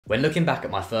When looking back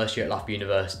at my first year at Loughborough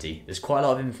University, there's quite a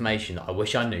lot of information that I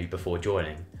wish I knew before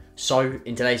joining. So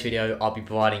in today's video, I'll be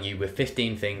providing you with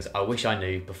 15 things I wish I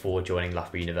knew before joining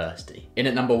Loughborough University. In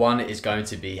at number 1 is going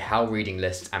to be how reading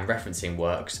lists and referencing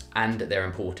works and their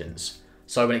importance.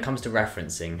 So when it comes to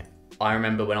referencing, I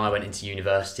remember when I went into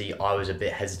university, I was a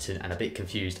bit hesitant and a bit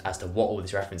confused as to what all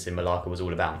this referencing malarkey was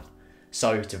all about.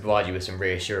 So to provide you with some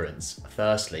reassurance,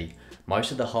 firstly,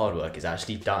 most of the hard work is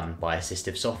actually done by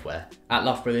assistive software. At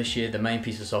Loughborough this year, the main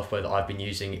piece of software that I've been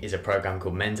using is a program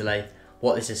called Mendeley.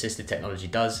 What this assistive technology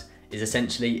does is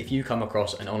essentially, if you come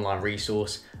across an online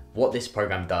resource, what this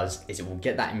program does is it will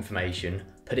get that information,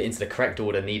 put it into the correct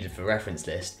order needed for reference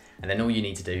list, and then all you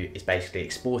need to do is basically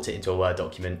export it into a Word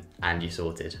document and you're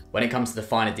sorted. When it comes to the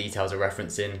finer details of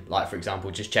referencing, like for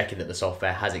example, just checking that the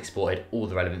software has exported all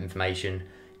the relevant information,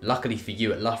 luckily for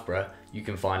you at Loughborough, you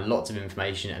can find lots of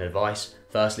information and advice,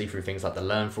 firstly through things like the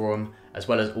Learn Forum, as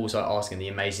well as also asking the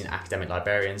amazing academic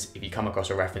librarians if you come across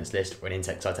a reference list or an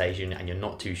in-text citation and you're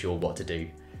not too sure what to do.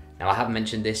 Now I have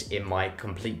mentioned this in my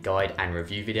complete guide and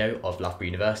review video of Loughborough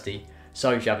University,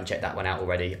 so if you haven't checked that one out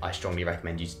already, I strongly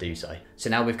recommend you to do so. So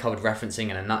now we've covered referencing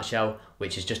in a nutshell,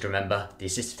 which is just remember the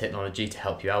assistive technology to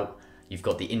help you out. You've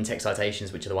got the in-text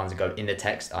citations, which are the ones that go in the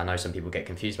text. I know some people get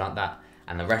confused about that.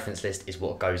 And the reference list is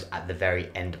what goes at the very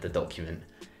end of the document.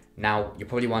 Now, you're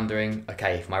probably wondering,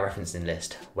 okay, for my referencing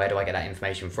list, where do I get that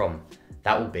information from?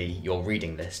 That will be your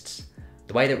reading lists.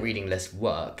 The way that reading lists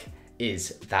work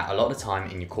is that a lot of the time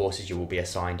in your courses, you will be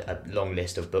assigned a long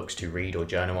list of books to read or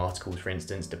journal articles, for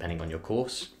instance, depending on your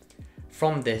course.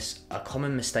 From this, a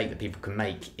common mistake that people can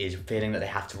make is feeling that they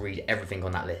have to read everything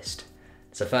on that list.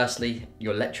 So firstly,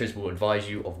 your lecturers will advise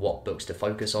you of what books to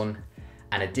focus on.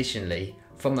 And additionally,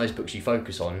 from those books you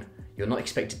focus on, you're not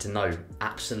expected to know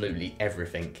absolutely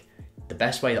everything. The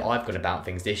best way that I've gone about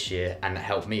things this year, and that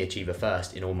helped me achieve a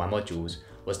first in all my modules,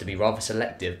 was to be rather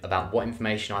selective about what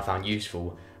information I found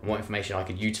useful and what information I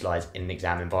could utilise in an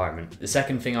exam environment. The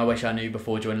second thing I wish I knew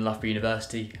before joining Loughborough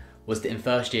University was that in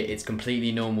first year it's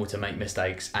completely normal to make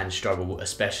mistakes and struggle,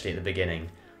 especially at the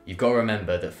beginning. You've got to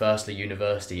remember that firstly,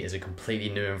 university is a completely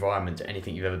new environment to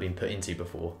anything you've ever been put into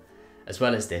before. As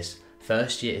well as this,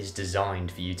 first year is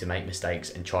designed for you to make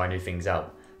mistakes and try new things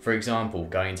out. For example,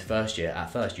 going into first year,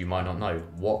 at first you might not know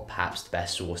what perhaps the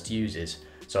best source to use is.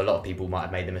 So a lot of people might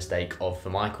have made the mistake of,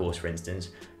 for my course for instance,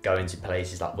 going to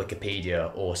places like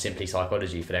Wikipedia or Simply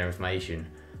Psychology for their information.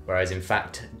 Whereas in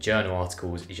fact, journal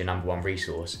articles is your #1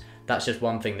 resource. That's just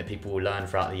one thing that people will learn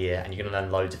throughout the year, and you're going to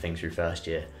learn loads of things through first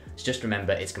year. So just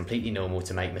remember, it's completely normal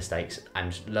to make mistakes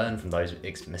and learn from those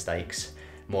mistakes,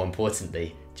 more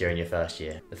importantly, during your first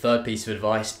year. The third piece of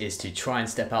advice is to try and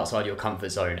step outside your comfort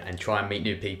zone and try and meet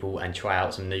new people and try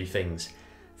out some new things.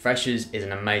 Freshers is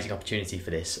an amazing opportunity for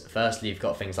this. Firstly, you've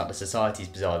got things like the Societies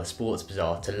Bazaar, the Sports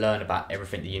Bazaar, to learn about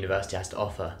everything the university has to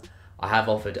offer. I have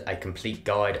offered a complete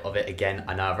guide of it again.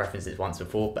 I know I've referenced it once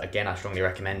before, but again, I strongly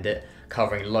recommend it,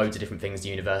 covering loads of different things the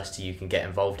university you can get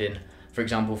involved in. For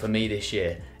example, for me this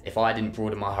year, if I didn't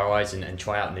broaden my horizon and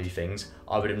try out new things,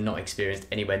 I would have not experienced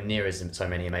anywhere near as so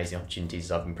many amazing opportunities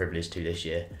as I've been privileged to this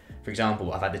year. For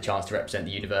example, I've had the chance to represent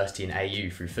the university in AU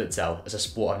through futsal as a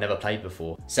sport I've never played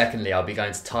before. Secondly, I'll be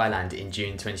going to Thailand in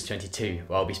June 2022,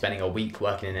 where I'll be spending a week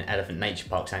working in an elephant nature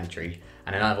park sanctuary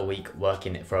and another week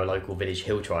working for a local village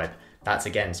hill tribe. That's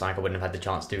again something I wouldn't have had the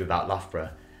chance to do without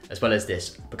Loughborough. As well as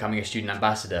this, becoming a student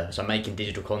ambassador, so I'm making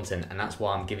digital content, and that's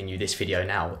why I'm giving you this video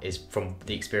now, is from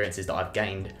the experiences that I've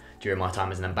gained during my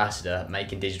time as an ambassador,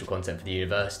 making digital content for the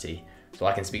university, so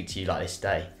I can speak to you like this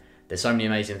today. There's so many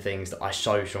amazing things that I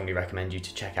so strongly recommend you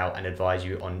to check out and advise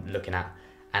you on looking at,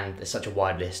 and there's such a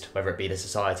wide list, whether it be the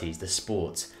societies, the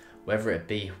sports, whether it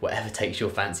be whatever takes your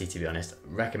fancy, to be honest.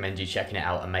 Recommend you checking it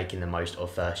out and making the most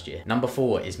of first year. Number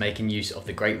 4 is making use of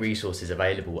the great resources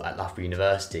available at Loughborough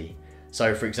University.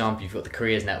 So for example, you've got the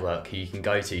Careers Network, who you can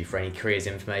go to for any careers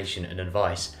information and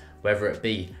advice, whether it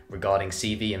be regarding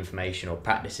CV information or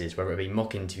practices, whether it be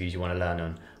mock interviews you want to learn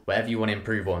on, whatever you want to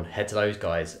improve on, head to those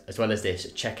guys. As well as this,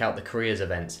 check out the careers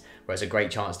events, where it's a great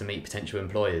chance to meet potential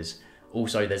employers.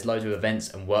 Also, there's loads of events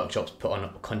and workshops put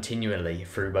on continually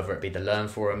through whether it be the Learn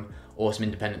Forum or some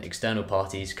independent external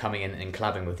parties coming in and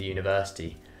collabing with the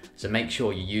university. So make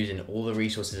sure you're using all the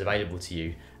resources available to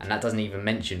you, and that doesn't even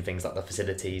mention things like the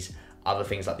facilities, other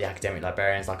things like the academic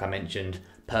librarians, like I mentioned,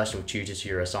 personal tutors who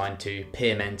you're assigned to,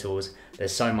 peer mentors.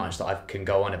 There's so much that I can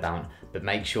go on about, but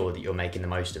make sure that you're making the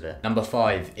most of it. Number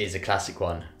 5 is a classic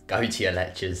one. Go to your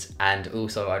lectures, and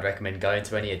also I'd recommend going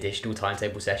to any additional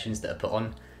timetable sessions that are put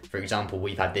on. For example,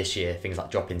 we've had this year things like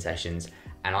drop-in sessions,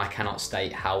 and I cannot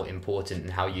state how important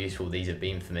and how useful these have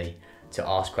been for me. to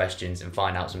ask questions and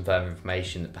find out some further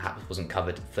information that perhaps wasn't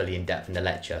covered fully in depth in the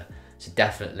lecture. So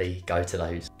definitely go to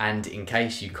those. And in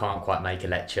case you can't quite make a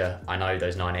lecture, I know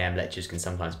those 9 AM lectures can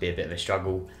sometimes be a bit of a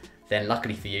struggle, then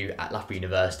luckily for you at Loughborough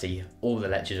University, all the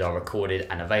lectures are recorded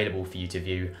and available for you to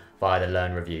view via the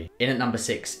Learn Review. In at number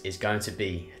 6 is going to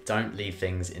be, don't leave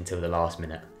things until the last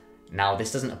minute. Now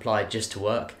this doesn't apply just to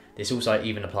work, this also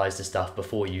even applies to stuff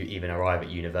before you even arrive at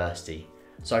university.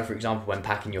 So for example, when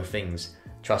packing your things,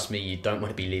 trust me, you don't want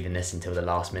to be leaving this until the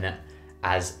last minute,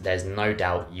 as there's no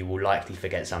doubt you will likely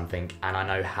forget something, and I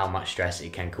know how much stress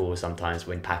it can cause sometimes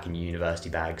when packing your university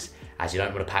bags, as you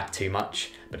don't want to pack too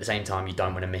much, but at the same time you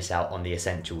don't want to miss out on the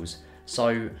essentials.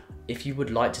 So if you would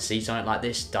like to see something like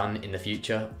this done in the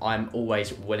future, I'm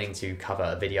always willing to cover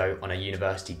a video on a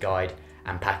university guide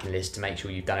and packing list to make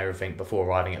sure you've done everything before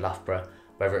arriving at Loughborough,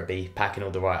 whether it be packing all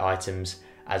the right items,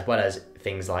 as well as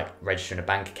things like registering a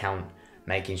bank account,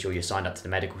 making sure you're signed up to the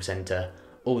medical centre,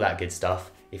 all that good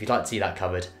stuff. If you'd like to see that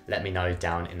covered, let me know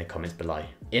down in the comments below.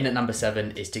 In at number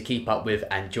 7 is to keep up with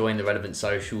and join the relevant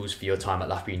socials for your time at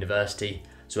Loughborough University.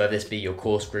 So whether this be your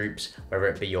course groups, whether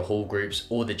it be your hall groups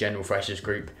or the general freshers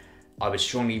group, I would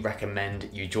strongly recommend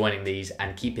you joining these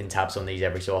and keeping tabs on these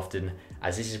every so often,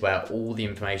 as this is where all the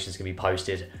information is going to be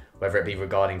posted, whether it be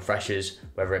regarding freshers,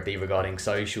 whether it be regarding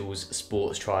socials,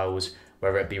 sports trials,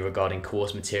 whether it be regarding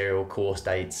course material, course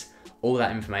dates, all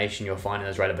that information you'll find in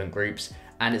those relevant groups,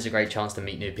 and it's a great chance to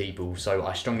meet new people, so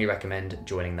I strongly recommend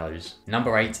joining those.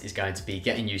 Number 8 is going to be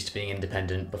getting used to being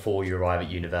independent before you arrive at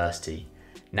university.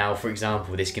 Now, for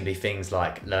example, this can be things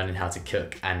like learning how to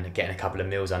cook and getting a couple of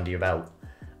meals under your belt.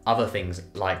 Other things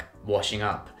like washing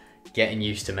up, getting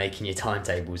used to making your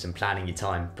timetables and planning your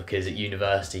time, because at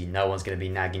university, no one's going to be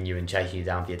nagging you and chasing you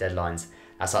down for your deadlines.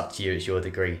 That's up to you, it's your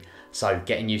degree. So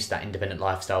getting used to that independent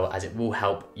lifestyle, as it will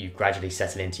help you gradually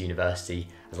settle into university.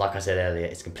 As like I said earlier,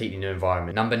 it's a completely new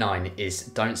environment. Number 9 is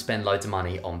don't spend loads of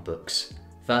money on books.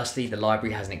 Firstly, the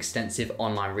library has an extensive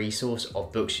online resource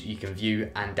of books you can view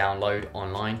and download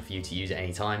online for you to use at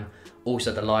any time.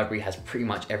 Also, the library has pretty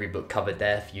much every book covered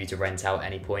there for you to rent out at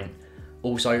any point.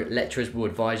 Also, lecturers will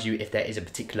advise you if there is a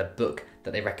particular book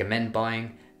that they recommend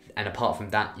buying, and apart from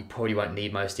that, you probably won't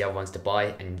need most of the other ones to buy,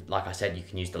 and like I said, you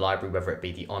can use the library, whether it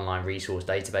be the online resource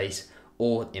database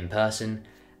or in person.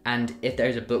 And if there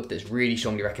is a book that's really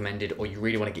strongly recommended or you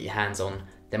really want to get your hands on,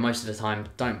 then most of the time,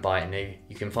 don't buy it new.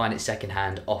 You can find it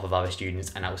secondhand off of other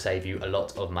students, and that will save you a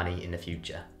lot of money in the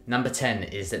future. Number 10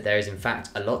 is that there is in fact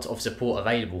a lot of support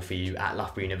available for you at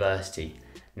Loughborough University.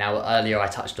 Now, earlier I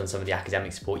touched on some of the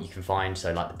academic support you can find,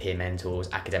 so like the peer mentors,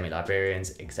 academic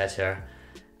librarians, etc.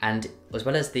 And as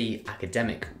well as the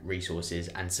academic resources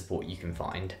and support you can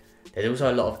find, there's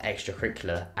also a lot of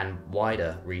extracurricular and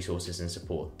wider resources and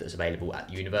support that's available at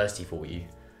the university for you.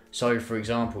 So for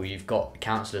example, you've got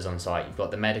counsellors on site, you've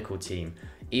got the medical team,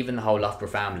 even the whole Loughborough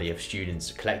family of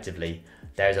students collectively.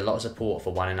 There's a lot of support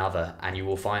for one another, and you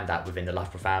will find that within the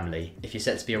Loughborough family. If you're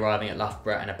set to be arriving at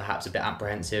Loughborough and are perhaps a bit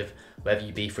apprehensive, whether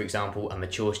you be, for example, a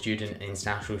mature student, an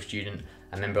international student,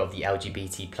 a member of the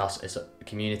LGBT+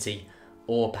 community,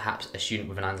 or perhaps a student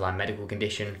with an underlying medical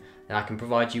condition, then I can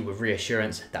provide you with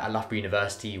reassurance that at Loughborough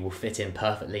University you will fit in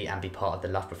perfectly and be part of the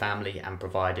Loughborough family and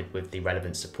provided with the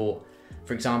relevant support.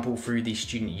 For example, through the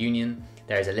Student Union,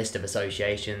 there is a list of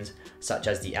associations such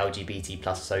as the LGBT+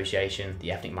 Association,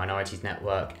 the Ethnic Minorities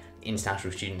Network, the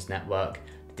International Students Network,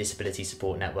 the Disability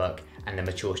Support Network, and the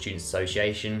Mature Students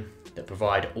Association that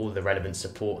provide all the relevant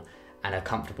support and a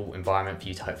comfortable environment for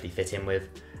you to hopefully fit in with.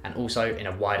 And also, in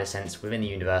a wider sense, within the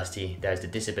university, there's the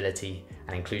Disability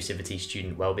and Inclusivity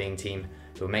Student Wellbeing Team,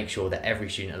 who will make sure that every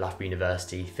student at Loughborough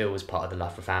University feels part of the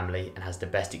Loughborough family and has the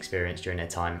best experience during their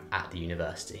time at the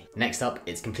university. Next up,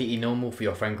 it's completely normal for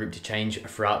your friend group to change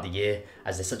throughout the year,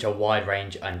 as there's such a wide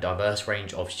range and diverse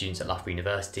range of students at Loughborough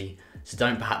University. So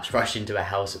don't perhaps rush into a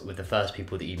house with the first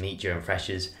people that you meet during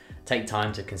freshers. Take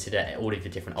time to consider all of the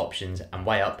different options and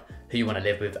weigh up who you want to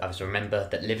live with, as remember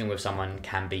that living with someone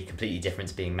can be completely different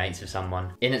to being mates with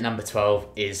someone. In at number 12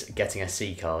 is getting a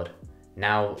C card.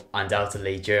 Now,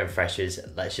 undoubtedly during freshers,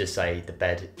 let's just say the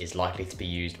bed is likely to be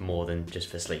used more than just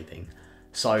for sleeping.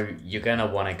 So you're going to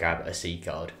want to grab a C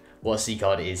card. What a C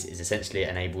card is essentially it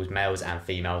enables males and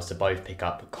females to both pick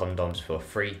up condoms for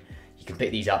free. You can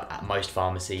pick these up at most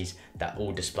pharmacies that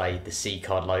all display the C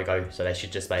card logo, so they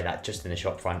should display that just in the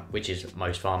shop front, which is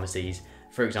most pharmacies.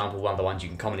 For example, one of the ones you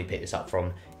can commonly pick this up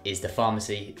from is the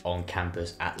pharmacy on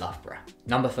campus at Loughborough.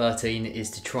 Number 13 is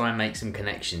to try and make some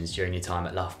connections during your time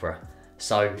at Loughborough.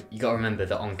 So you got to remember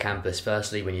that on campus,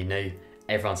 firstly, when you're new,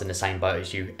 everyone's in the same boat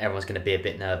as you. Everyone's going to be a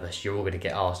bit nervous. You're all going to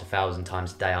get asked 1,000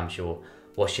 times a day, I'm sure.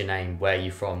 What's your name? Where are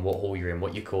you from? What hall you're in?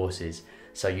 What your course is?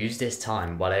 So use this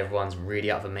time while everyone's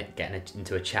really up for getting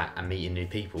into a chat and meeting new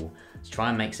people to try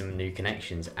and make some new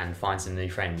connections and find some new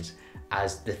friends.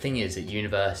 As the thing is, at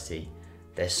university,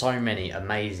 there's so many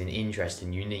amazing,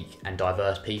 interesting, unique and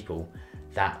diverse people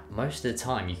that most of the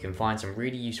time you can find some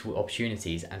really useful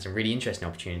opportunities and some really interesting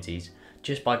opportunities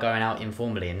just by going out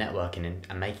informally and networking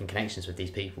and making connections with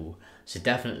these people. So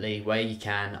definitely, where you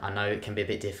can, I know it can be a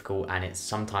bit difficult and it's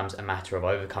sometimes a matter of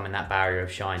overcoming that barrier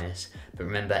of shyness, but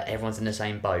remember, everyone's in the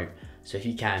same boat. So if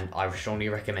you can, I strongly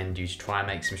recommend you to try and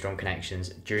make some strong connections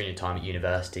during your time at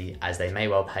university, as they may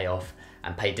well pay off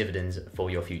and pay dividends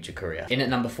for your future career. In at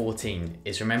number 14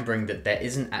 is remembering that there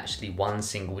isn't actually one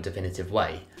single definitive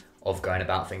way of going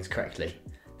about things correctly.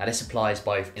 Now this applies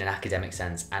both in an academic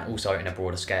sense and also in a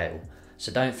broader scale.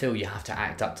 So don't feel you have to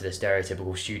act up to the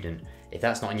stereotypical student. If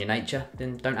that's not in your nature,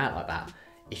 then don't act like that.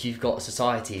 If you've got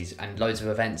societies and loads of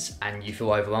events and you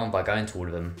feel overwhelmed by going to all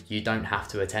of them, you don't have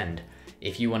to attend.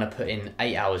 If you want to put in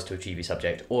 8 hours to achieve your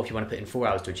subject, or if you want to put in 4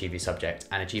 hours to achieve your subject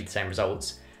and achieve the same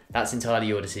results, that's entirely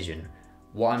your decision.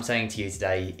 What I'm saying to you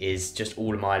today is just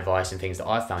all of my advice and things that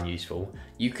I've found useful.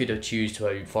 You could choose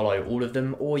to follow all of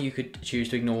them, or you could choose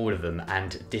to ignore all of them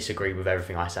and disagree with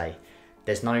everything I say.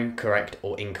 There's no correct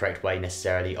or incorrect way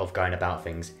necessarily of going about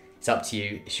things. It's up to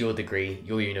you, it's your degree,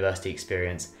 your university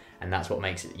experience, and that's what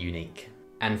makes it unique.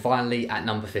 And finally, at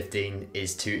number 15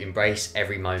 is to embrace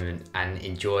every moment and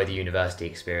enjoy the university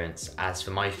experience. As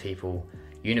for most people,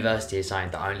 university is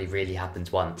something that only really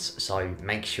happens once, so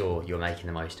make sure you're making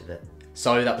the most of it.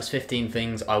 So that was 15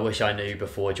 things I wish I knew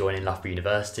before joining Loughborough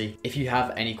University. If you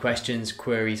have any questions,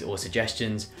 queries or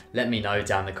suggestions, let me know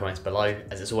down in the comments below,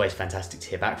 as it's always fantastic to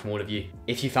hear back from all of you.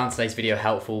 If you found today's video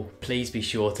helpful, please be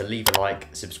sure to leave a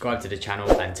like, subscribe to the channel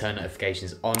and turn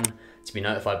notifications on to be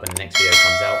notified when the next video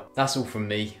comes out. That's all from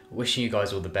me, wishing you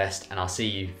guys all the best, and I'll see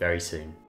you very soon.